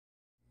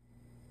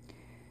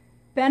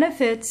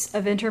Benefits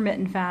of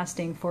intermittent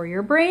fasting for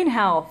your brain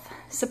health.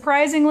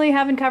 Surprisingly,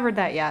 haven't covered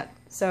that yet.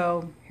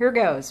 So here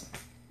goes.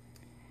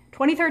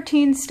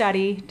 2013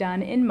 study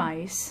done in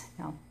mice.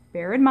 Now,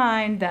 bear in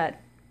mind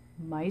that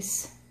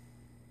mice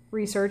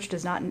research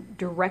does not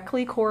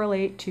directly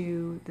correlate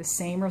to the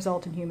same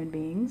result in human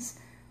beings,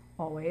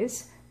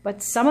 always.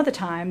 But some of the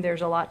time,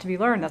 there's a lot to be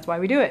learned. That's why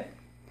we do it.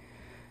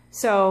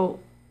 So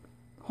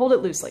hold it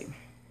loosely.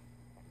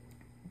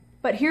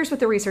 But here's what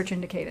the research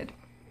indicated.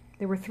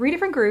 There were 3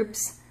 different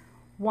groups.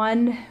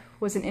 One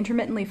was an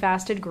intermittently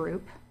fasted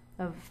group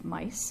of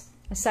mice.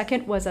 A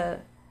second was a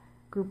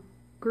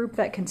group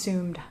that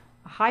consumed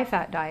a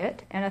high-fat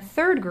diet. And a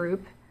third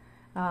group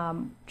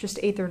just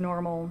ate their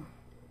normal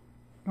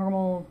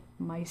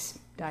mice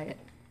diet.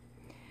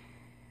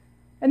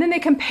 And then they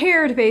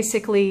compared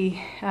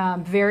basically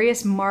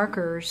various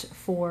markers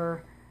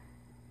for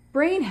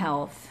brain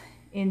health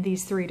in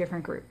these 3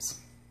 different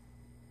groups.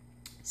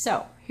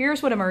 So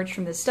here's what emerged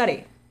from this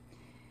study.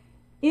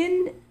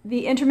 In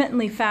the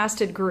intermittently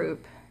fasted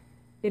group,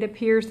 it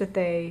appears that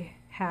they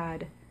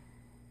had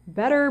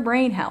better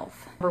brain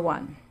health. Number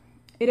 1,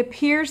 it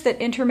appears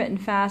that intermittent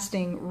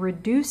fasting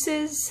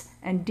reduces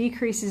and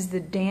decreases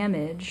the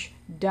damage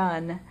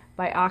done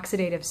by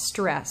oxidative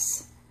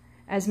stress,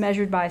 as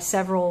measured by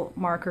several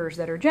markers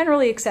that are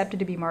generally accepted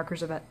to be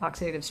markers of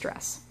oxidative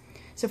stress.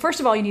 So first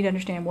of all, you need to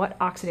understand what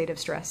oxidative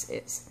stress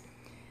is.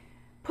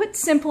 Put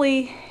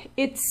simply,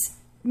 it's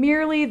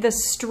merely the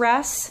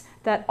stress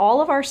that all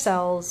of our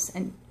cells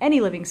and any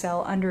living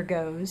cell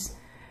undergoes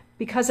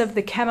because of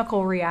the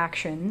chemical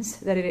reactions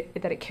that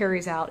it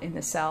carries out in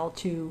the cell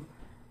to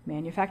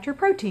manufacture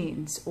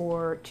proteins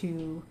or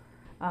to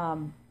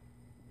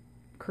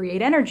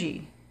create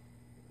energy,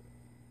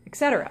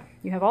 etc.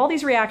 You have all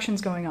these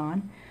reactions going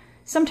on.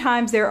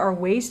 Sometimes there are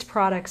waste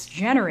products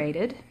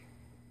generated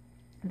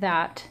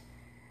that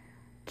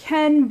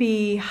can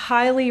be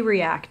highly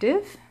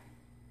reactive,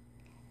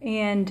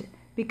 and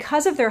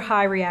because of their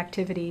high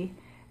reactivity,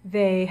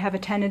 they have a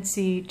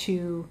tendency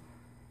to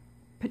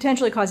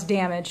potentially cause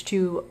damage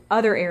to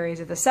other areas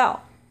of the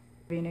cell.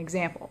 I'll give you an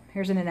example.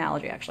 Here's an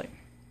analogy, actually.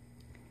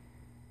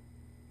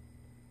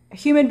 A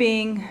human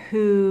being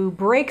who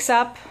breaks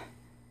up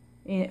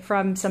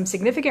from some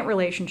significant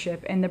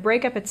relationship, and the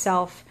breakup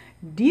itself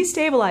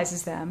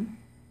destabilizes them,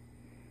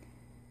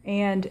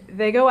 and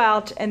they go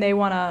out and they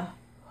want to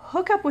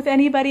hook up with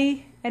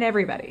anybody and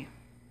everybody.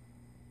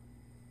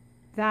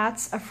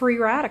 That's a free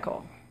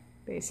radical,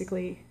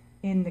 basically,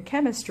 in the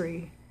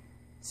chemistry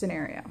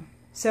scenario.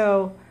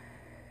 So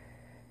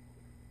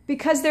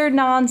because they're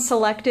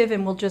non-selective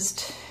and will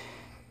just,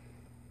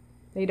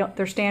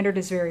 their standard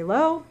is very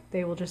low,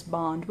 they will just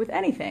bond with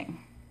anything.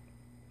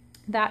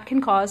 That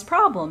can cause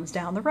problems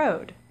down the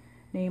road.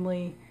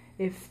 Namely,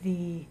 if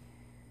in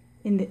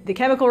the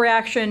chemical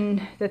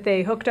reaction that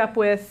they hooked up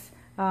with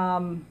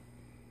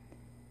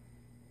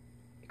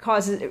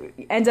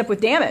ends up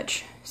with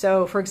damage.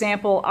 So for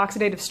example,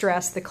 oxidative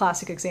stress, the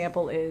classic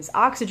example is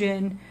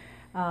oxygen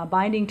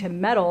binding to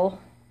metal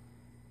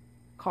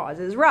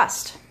causes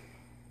rust.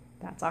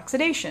 That's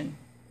oxidation.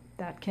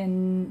 That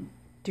can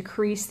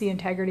decrease the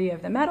integrity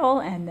of the metal,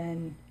 and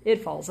then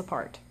it falls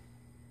apart.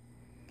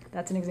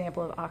 That's an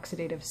example of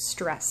oxidative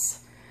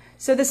stress.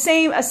 So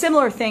a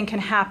similar thing can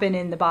happen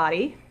in the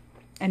body,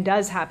 and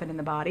does happen in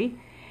the body,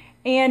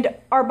 and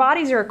our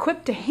bodies are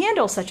equipped to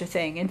handle such a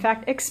thing, in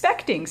fact,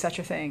 expecting such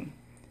a thing.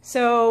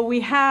 So we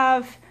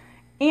have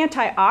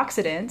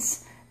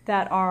antioxidants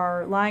that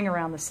are lying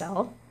around the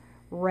cell,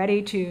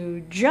 ready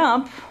to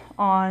jump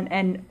on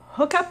and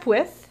hook up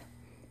with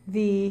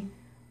the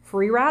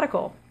free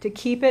radical to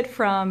keep it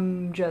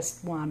from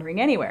just wandering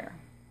anywhere.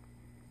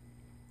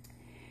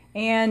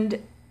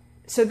 And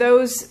so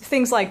those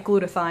things like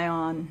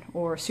glutathione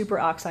or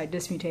superoxide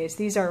dismutase,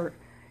 these are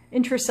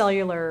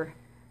intracellular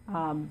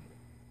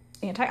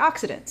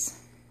antioxidants.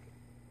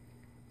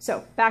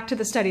 So back to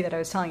the study that I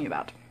was telling you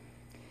about.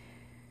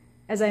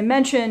 As I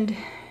mentioned,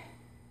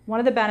 one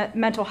of the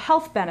mental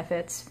health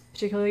benefits,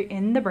 particularly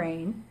in the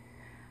brain,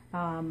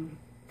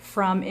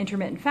 from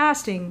intermittent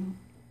fasting,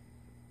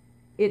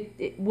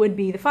 it would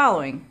be the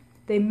following.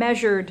 They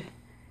measured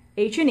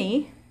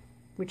H&E,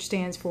 which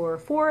stands for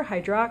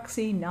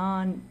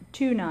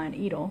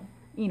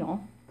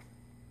 4-hydroxy-2,9-enol,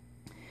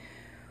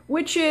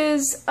 which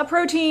is a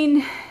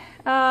protein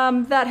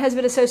that has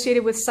been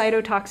associated with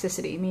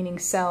cytotoxicity, meaning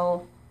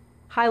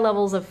high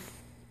levels of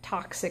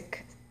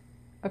toxic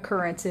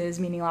occurrences,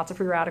 meaning lots of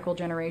free radical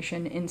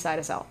generation inside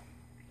a cell.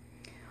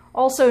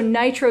 Also,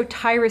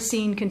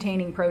 nitrotyrosine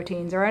containing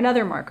proteins are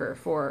another marker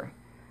for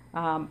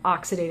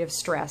oxidative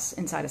stress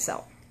inside a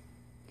cell.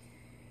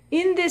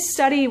 In this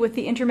study with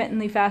the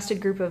intermittently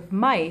fasted group of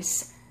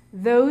mice,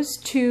 they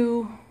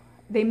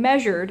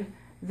measured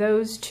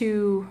those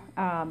 2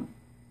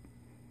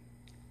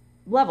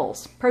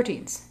 levels,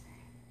 proteins,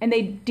 and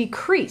they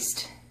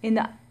decreased in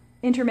the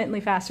intermittently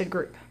fasted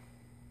group.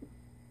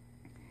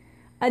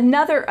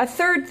 A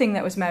third thing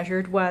that was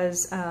measured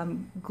was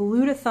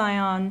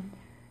glutathione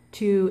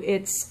to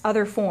its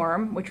other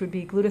form, which would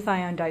be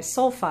glutathione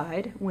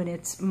disulfide when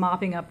it's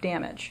mopping up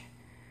damage.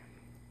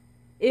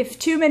 If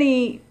too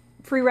many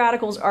free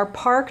radicals are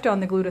parked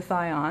on the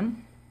glutathione,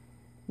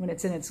 when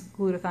it's in its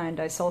glutathione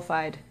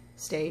disulfide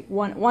state,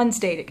 one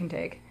state it can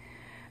take,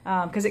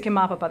 because it can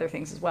mop up other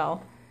things as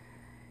well,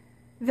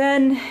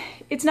 then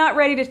it's not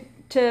ready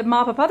to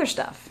mop up other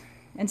stuff.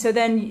 And so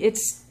then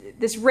it's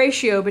this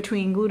ratio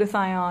between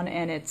glutathione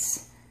and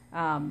its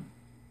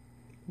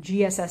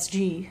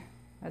GSSG,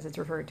 as it's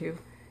referred to,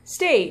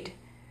 state,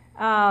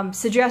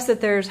 suggests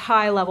that there's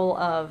high level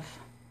of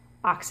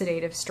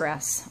oxidative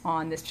stress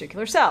on this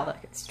particular cell, like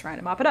it's trying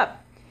to mop it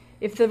up.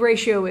 If the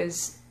ratio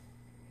is,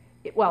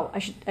 well,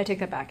 I take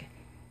that back,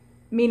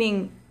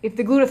 meaning if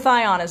the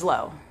glutathione is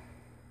low,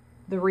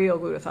 the real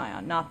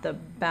glutathione, not the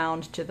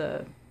bound to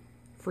the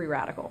free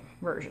radical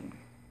version.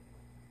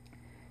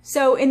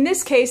 So in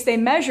this case, they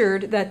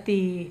measured that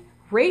the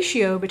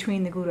ratio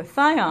between the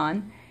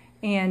glutathione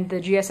and the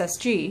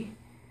GSSG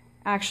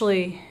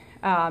actually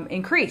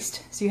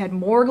increased. So you had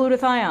more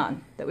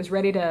glutathione that was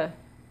ready to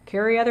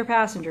carry other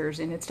passengers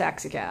in its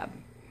taxicab,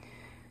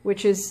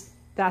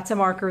 that's a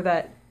marker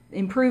that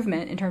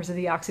improvement in terms of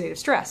the oxidative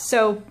stress.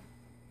 So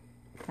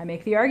I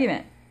make the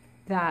argument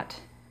that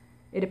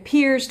it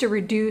appears to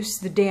reduce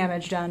the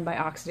damage done by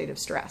oxidative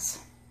stress.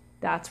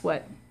 That's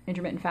what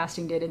intermittent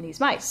fasting did in these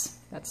mice.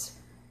 That's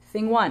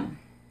thing one.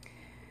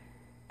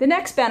 The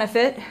next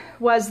benefit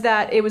was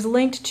that it was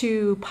linked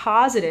to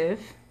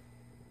positive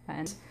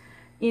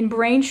in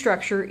brain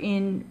structure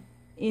in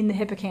the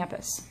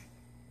hippocampus.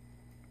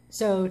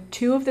 So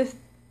two of the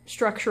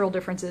structural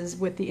differences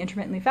with the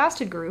intermittently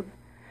fasted group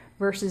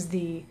versus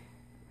the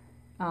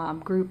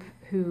group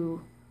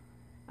who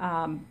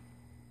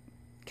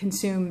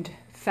consumed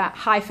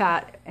high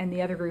fat, and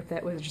the other group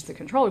that was just the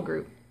controlled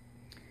group,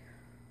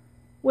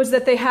 was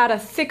that they had a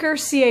thicker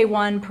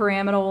CA1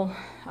 pyramidal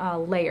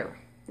layer.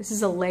 This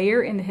is a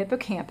layer in the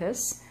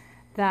hippocampus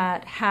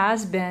that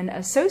has been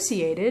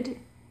associated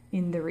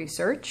in the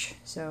research.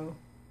 So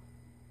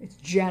it's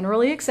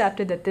generally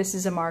accepted that this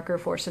is a marker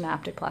for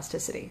synaptic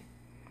plasticity.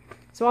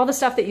 So all the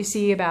stuff that you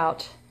see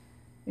about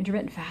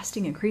intermittent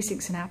fasting increasing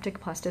synaptic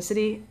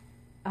plasticity,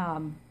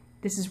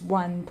 this is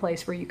one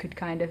place where you could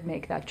kind of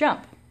make that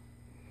jump.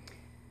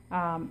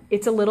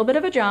 It's a little bit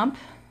of a jump,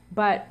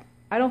 but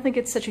I don't think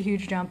it's such a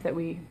huge jump that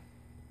we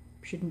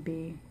shouldn't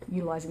be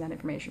utilizing that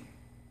information.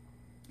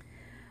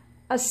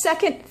 A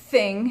second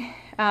thing,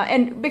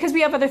 and because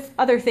we have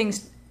other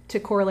things to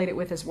correlate it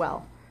with as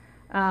well,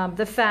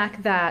 the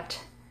fact that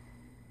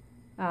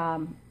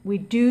we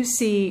do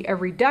see a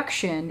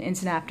reduction in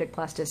synaptic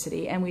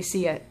plasticity, and we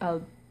see in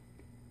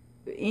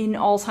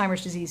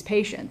Alzheimer's disease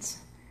patients,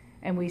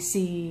 and we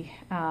see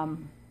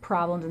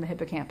problems in the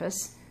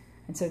hippocampus,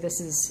 and so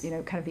this is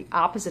kind of the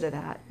opposite of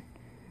that.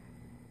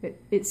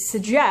 It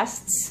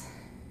suggests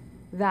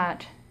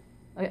that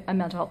a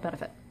mental health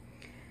benefit.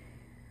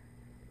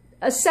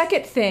 A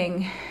second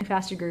thing, the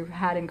fasted group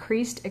had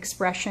increased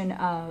expression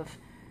of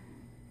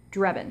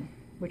drebin,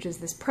 which is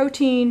this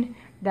protein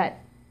that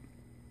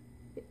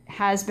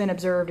has been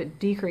observed it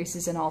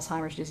decreases in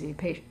Alzheimer's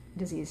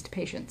diseased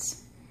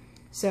patients.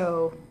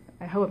 So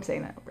I hope I'm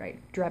saying that right.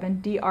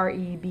 Drebin,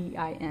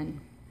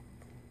 D-R-E-B-I-N.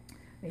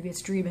 Maybe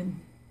it's Drebin.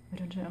 I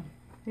don't know.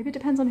 Maybe it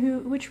depends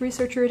on which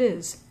researcher it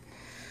is.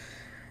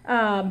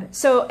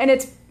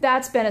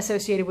 That's been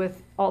associated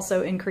with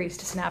also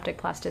increased synaptic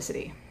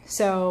plasticity.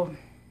 So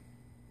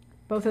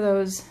both of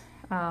those,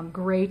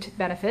 great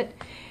benefit.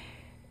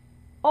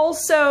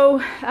 Also,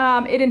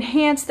 it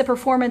enhanced the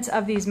performance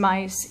of these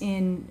mice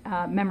in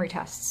memory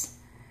tests,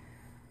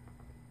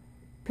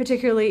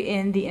 particularly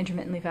in the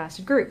intermittently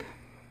fasted group.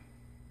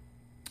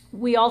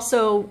 We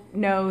also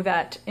know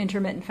that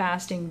intermittent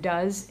fasting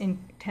does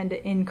tend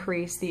to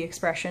increase the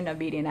expression of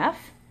BDNF.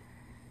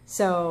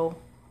 So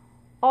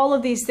all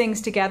of these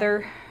things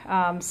together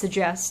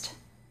suggest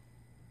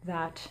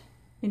that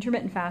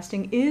intermittent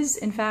fasting is,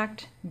 in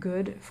fact,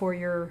 good for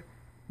your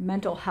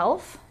mental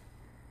health.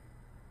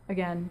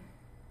 Again,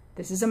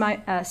 this is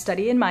a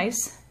study in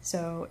mice,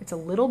 so it's a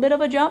little bit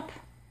of a jump,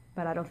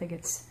 but I don't think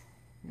it's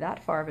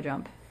that far of a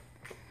jump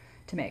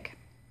to make.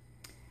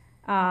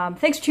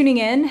 Thanks for tuning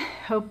in.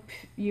 Hope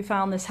you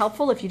found this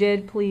helpful. If you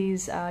did,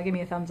 please give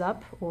me a thumbs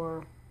up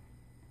or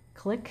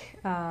click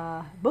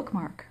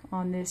bookmark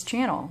on this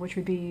channel, which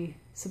would be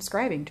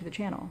subscribing to the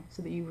channel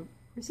so that you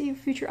receive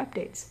future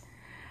updates.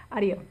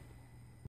 Adios.